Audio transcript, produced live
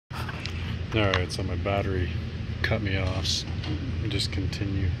Alright, so my battery cut me off, so I'll just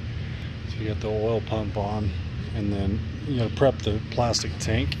continue. So you got the oil pump on, and then you gotta prep the plastic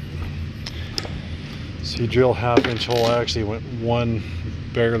tank. So you drill 1/2 inch hole. I actually went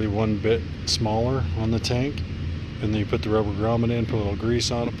barely one bit smaller on the tank, and then you put the rubber grommet in, put a little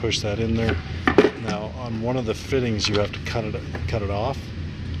grease on it, push that in there. Now on one of the fittings you have to cut it off,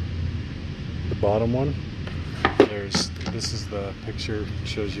 the bottom one. This is the picture,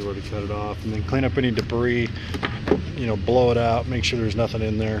 shows you where to cut it off, and then clean up any debris, you know, blow it out, make sure there's nothing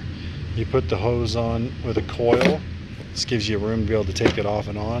in there. You put the hose on with a coil. This gives you room to be able to take it off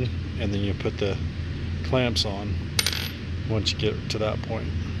and on, and then you put the clamps on once you get to that point.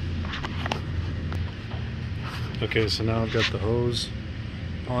 Okay, so now I've got the hose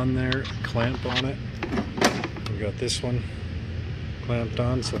on there, clamp on it. We got this one clamped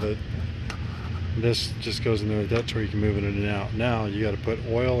on so that this just goes in there. That's where you can move it in and out. Now you got to put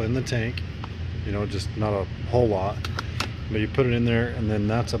oil in the tank, you know, just not a whole lot, but you put it in there, and then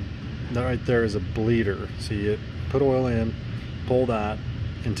that right there is a bleeder. So you put oil in, pull that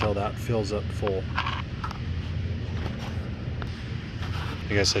until that fills up full.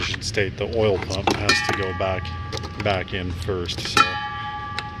 I guess I should state the oil pump has to go back in first. So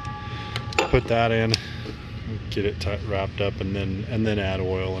put that in, get it wrapped up, and then add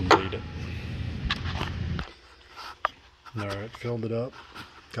oil and bleed it. Alright, filled it up,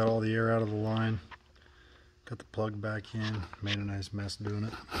 got all the air out of the line, got the plug back in, made a nice mess doing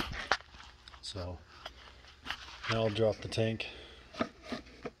it. So now I'll drop the tank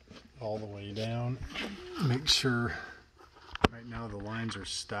all the way down. Make sure, right now the lines are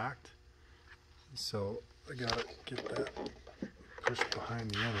stacked, so I gotta get that pushed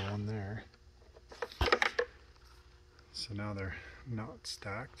behind the other one there. So now they're not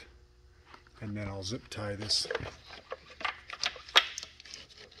stacked, and then I'll zip tie this.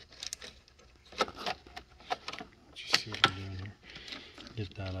 Just see what I'm doing here.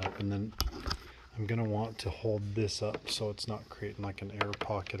 Get that up, and then I'm gonna want to hold this up so it's not creating like an air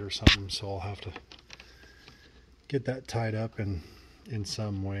pocket or something. So I'll have to get that tied up in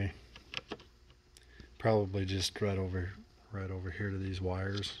some way. Probably just right over here to these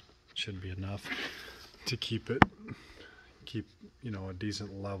wires. Should be enough to keep you know, a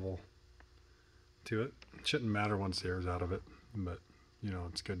decent level to it. It shouldn't matter once the air's out of it, but you know,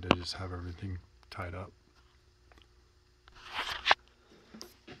 it's good to just have everything tied up.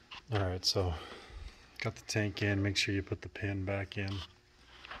 Alright, so got the tank in. Make sure you put the pin back in.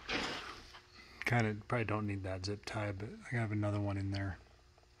 Probably don't need that zip tie, but I have another one in there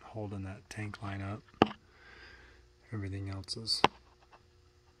holding that tank line up. Everything else is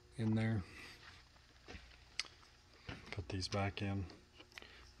in there. Put these back in.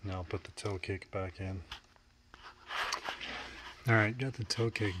 Now I'll put the toe kick back in. Alright, got the toe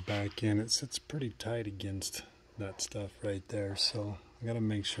kick back in. It sits pretty tight against that stuff right there, so I gotta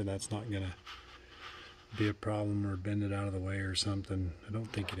make sure that's not gonna be a problem or bend it out of the way or something. I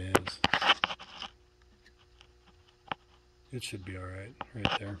don't think it is. It should be alright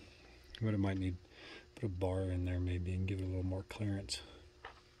right there. But it might need to put a bar in there maybe and give it a little more clearance.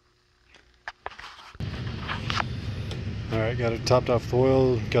 Alright, got it topped off with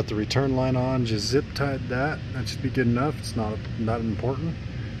oil, got the return line on, just zip tied that. That should be good enough. It's not important.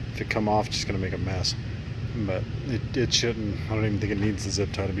 If it come off, it's just gonna make a mess. But it shouldn't. I don't even think it needs the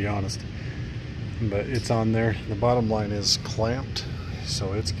zip tie, to be honest. But it's on there. The bottom line is clamped,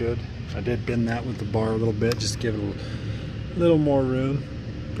 so it's good. I did bend that with the bar a little bit, just to give it a little more room.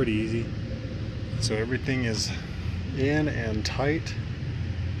 Pretty easy. So everything is in and tight.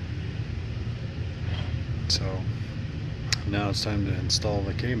 So now it's time to install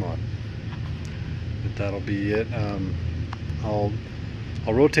the K-mod. But that'll be it. I'll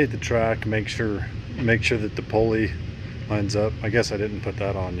rotate the track, make sure that the pulley lines up. I guess I didn't put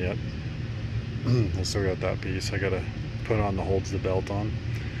that on yet. I still got that piece. I gotta put on the holds the belt on.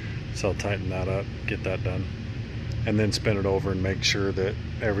 So I'll tighten that up, get that done, and then spin it over and make sure that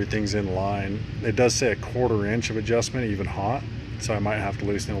everything's in line. It does say 1/4 inch of adjustment, even hot, so I might have to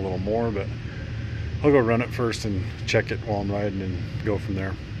loosen it a little more, but I'll go run it first and check it while I'm riding and go from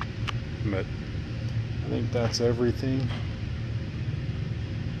there. But I think that's everything.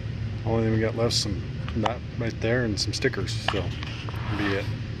 Only thing we got left is that right there and some stickers, so that'll be it.